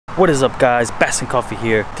What is up, guys? BassAndCoffee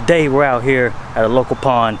here. Today we're out here at a local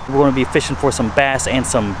pond. We're going to be fishing for some bass and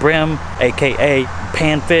some brim, aka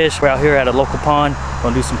panfish. We're out here at a local pond.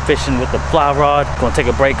 Going to do some fishing with the fly rod. Going to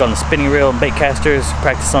take a break on the spinning reel and bait casters.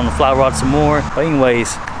 Practice on the fly rod some more. But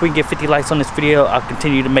anyways, if we can get 50 likes on this video, I'll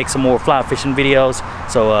continue to make some more fly fishing videos.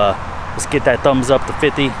 So let's get that thumbs up to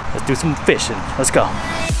 50. Let's do some fishing. Let's go.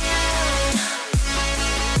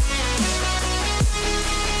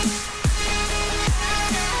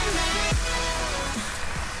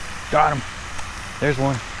 Got him. There's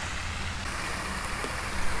one.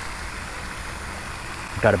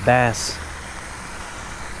 Got a bass.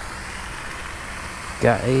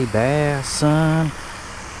 Got a bass, son.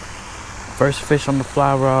 First fish on the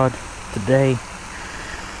fly rod today.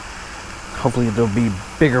 Hopefully there'll be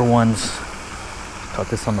bigger ones. Caught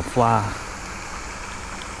this on the fly.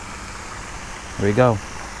 There we go.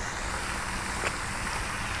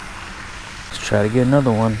 Let's try to get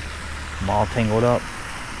another one. I'm all tangled up.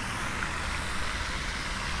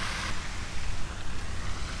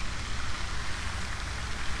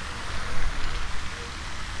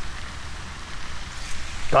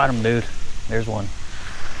 Got him, dude. There's one.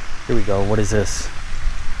 Here we go. What is this?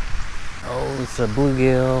 Oh, it's a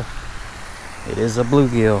bluegill. It is a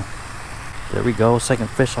bluegill. There we go. Second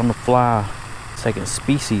fish on the fly. Second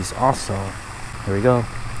species also. Here we go.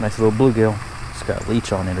 Nice little bluegill. It's got a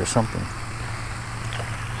leech on it or something.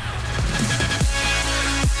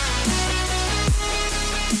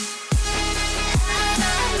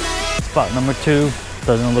 Spot number 2.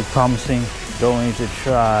 Doesn't look promising. Going to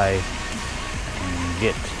try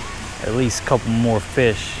get at least a couple more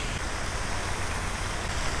fish.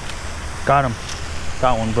 Got him.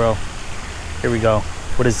 Got one, bro. Here we go.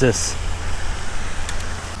 What is this?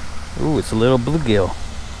 Ooh, it's a little bluegill.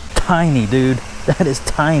 Tiny, dude. That is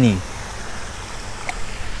tiny.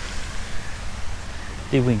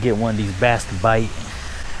 See if we can get one of these bass to bite.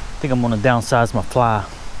 I think I'm gonna downsize my fly.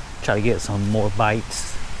 Try to get some more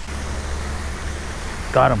bites.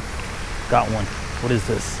 Got him. Got one. What is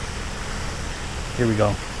this? Here we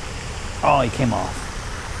go. Oh, he came off.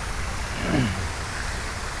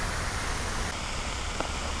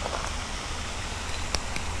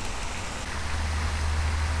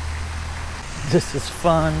 This is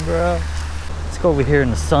fun, bro. Let's go over here in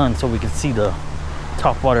the sun so we can see the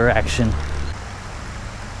topwater action.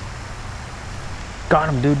 Got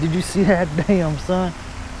him, dude. Did you see that? Damn, son.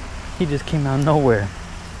 He just came out of nowhere.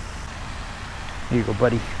 Here you go,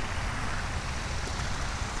 buddy.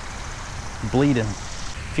 Bleeding.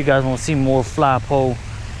 If you guys want to see more fly pole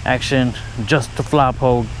action, just the fly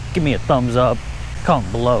pole, give me a thumbs up,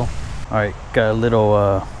 comment below. All right, got a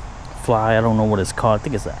little fly. I don't know what it's called. I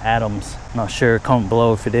think it's an Adams. Not sure. Comment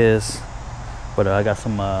below if it is. But I got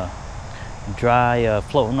some dry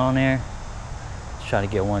floating on there. Let's try to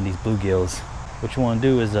get one of these bluegills. What you want to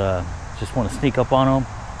do is just want to sneak up on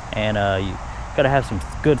them, and you gotta have some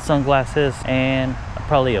good sunglasses and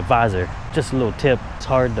probably a visor. Just a little tip, it's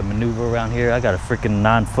hard to maneuver around here. I got a freaking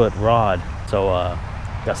 9-foot rod, so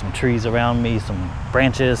got some trees around me, some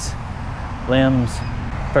branches, limbs.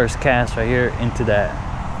 First cast right here into that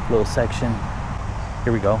little section.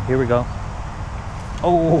 Here we go, here we go.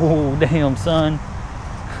 Oh, damn, son.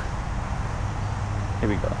 Here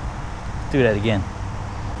we go. Do that again.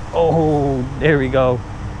 Oh, there we go.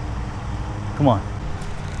 Come on.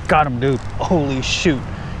 Got him, dude. Holy shoot.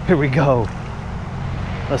 Here we go.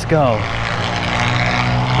 Let's go.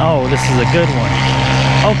 Oh, this is a good one.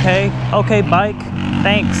 Okay, bike.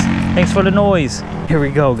 Thanks for the noise. Here we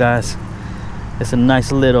go, guys. It's a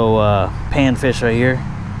nice little panfish right here.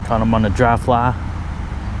 Caught him on the dry fly.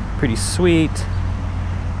 Pretty sweet.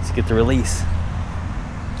 Let's get the release.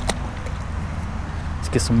 Let's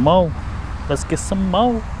get some more. Let's get some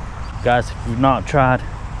more. Guys, if you've not tried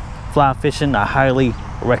fly fishing, I highly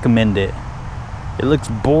recommend it. It looks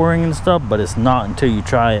boring and stuff, but it's not until you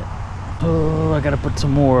try it. Oh, I gotta put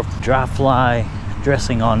some more dry fly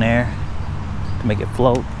dressing on there to make it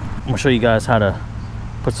float. I'm gonna show you guys how to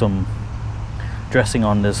put some dressing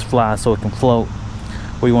on this fly so it can float.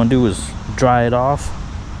 What you want to do is dry it off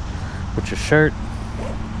with your shirt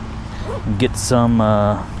and get some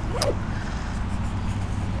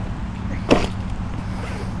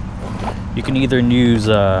you can either use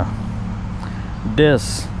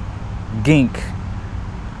this gink,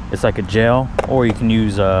 it's like a gel, or you can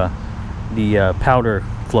use the powder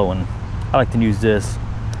floating. I like to use this.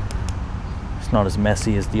 It's not as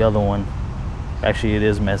messy as the other one. Actually, it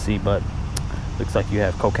is messy, but looks like you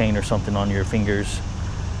have cocaine or something on your fingers.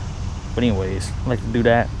 But anyways, I like to do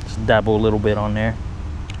that. Just dabble a little bit on there.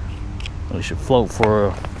 It should float for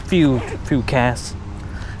a few casts.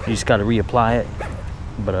 You just got to reapply it.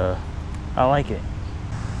 but I like it.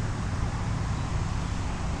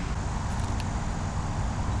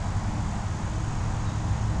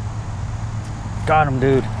 Got him,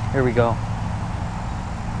 dude. Here we go.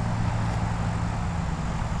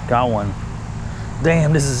 Got one.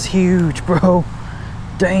 Damn, this is huge, bro.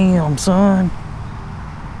 Damn, son.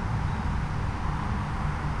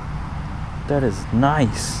 That is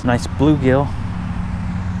nice. Nice bluegill.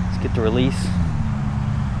 Let's get the release.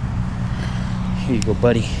 Here you go,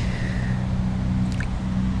 buddy.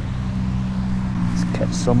 Let's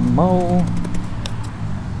catch some more.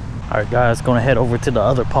 All right, guys, gonna head over to the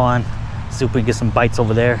other pond. See if we can get some bites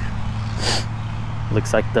over there.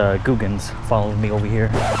 Looks like the Googans following me over here.